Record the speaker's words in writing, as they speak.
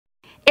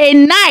A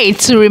night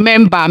to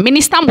remember.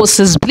 Minister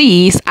Moses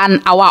Bliss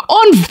and our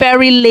own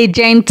very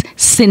legend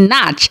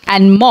Sinach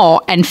and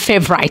more and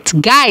favorite.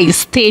 Guys,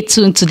 stay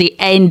tuned to the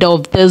end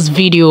of this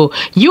video.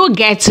 You'll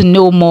get to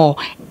know more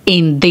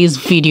in this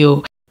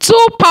video.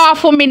 Two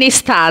powerful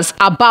ministers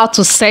about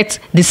to set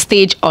the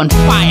stage on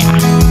fire.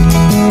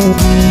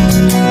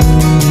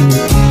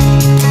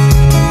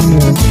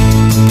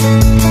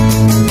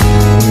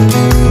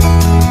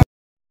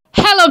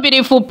 Hello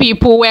beautiful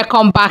people,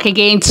 welcome back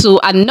again to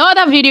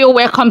another video.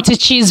 Welcome to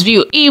Cheese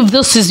View. If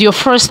this is your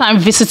first time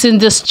visiting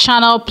this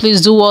channel, please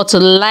do well to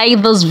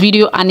like this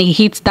video and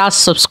hit that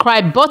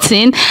subscribe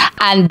button,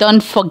 and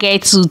don't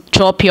forget to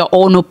drop your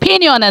own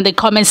opinion in the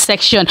comment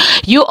section.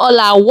 You all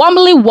are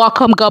warmly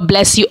welcome. God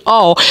bless you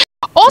all.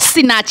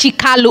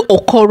 Osinachikalu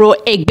Okoro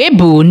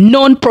Egbebu,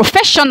 known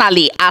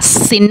professionally as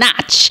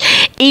Sinach,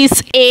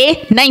 is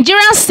a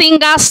Nigerian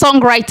singer,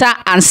 songwriter,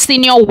 and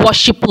senior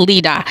worship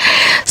leader.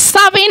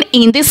 Serving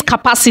in this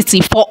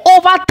capacity for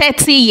over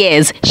 30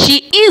 years, she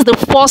is the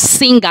first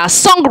singer,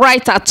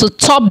 songwriter to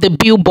top the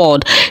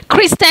Billboard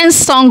Christian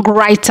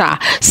songwriter.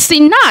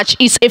 Sinach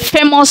is a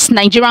famous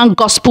Nigerian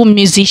gospel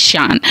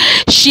musician.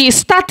 She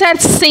started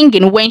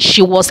singing when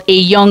she was a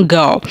young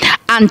girl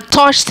and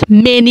touched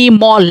many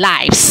more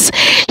lives.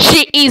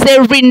 She is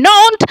a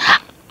renowned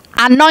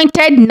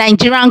anointed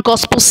Nigerian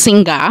gospel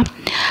singer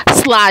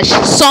slash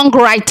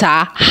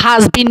songwriter,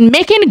 has been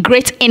making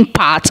great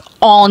impact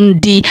on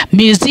the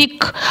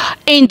music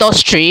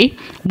industry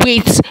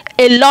with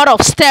a lot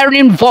of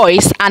stirring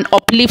voice and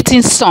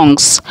uplifting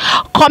songs,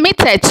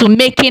 committed to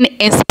making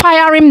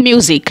inspiring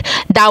music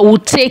that will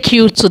take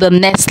you to the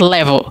next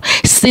level.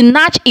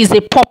 Sinach is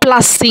a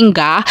popular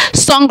singer,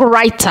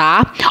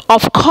 songwriter.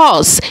 Of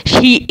course,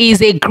 she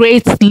is a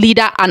great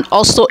leader and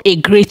also a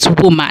great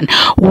woman.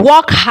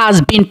 Work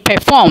has been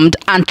performed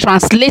and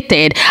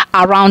translated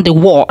around the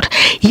world.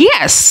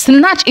 Yes,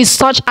 Sinach is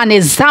such an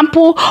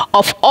example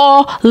of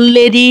all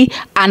lady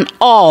and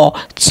all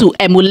to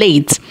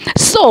emulate.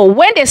 So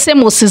when they say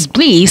Moses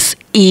Bliss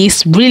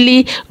is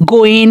really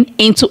going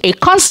into a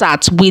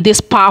concert with this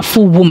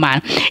powerful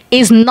woman,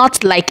 is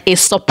not like a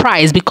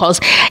surprise, because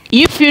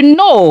if you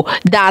know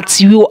that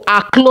you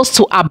are close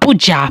to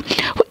Abuja,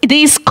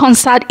 this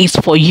concert is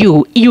for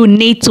you. You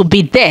need to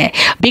be there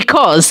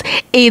because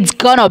it's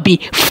gonna be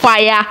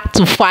fire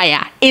to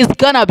fire. It's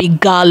gonna be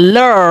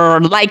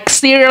galore. Like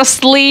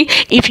seriously,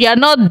 if you're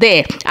not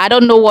there, I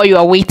don't know what you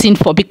are waiting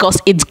for, because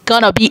it's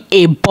gonna be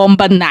a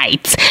bomber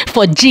night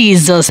for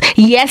Jesus.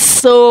 Yes,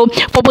 so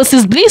for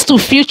Moses Bliss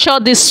to feature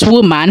this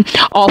woman,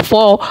 or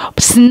for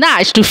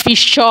Sinach to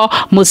feature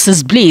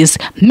Moses Bliss,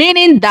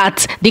 meaning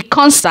that the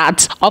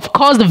concert, of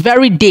course, the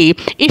very day,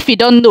 if you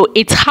don't know,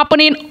 it's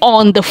happening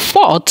on the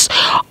 4th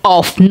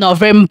of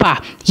November.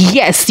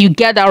 Yes, you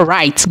get that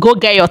right. Go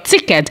get your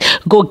ticket.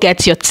 Go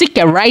get your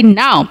ticket right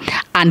now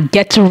and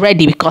get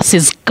ready, because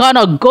it's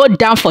gonna go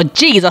down for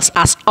Jesus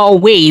as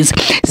always.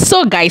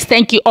 So guys,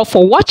 thank you all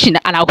for watching,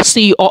 and I'll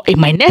see you all in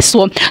my next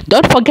one.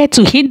 Don't forget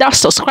to hit that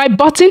subscribe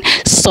button.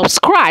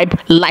 Subscribe,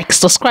 like,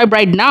 subscribe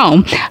right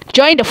now.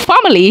 Join the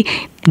family.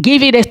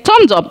 Give it a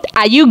thumbs up.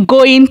 Are you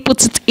going?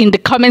 Put it in the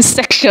comment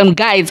section,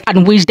 guys,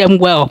 and wish them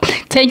well.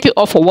 Thank you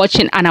all for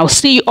watching, and I'll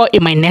see you all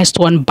in my next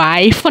one.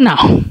 Bye for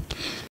now.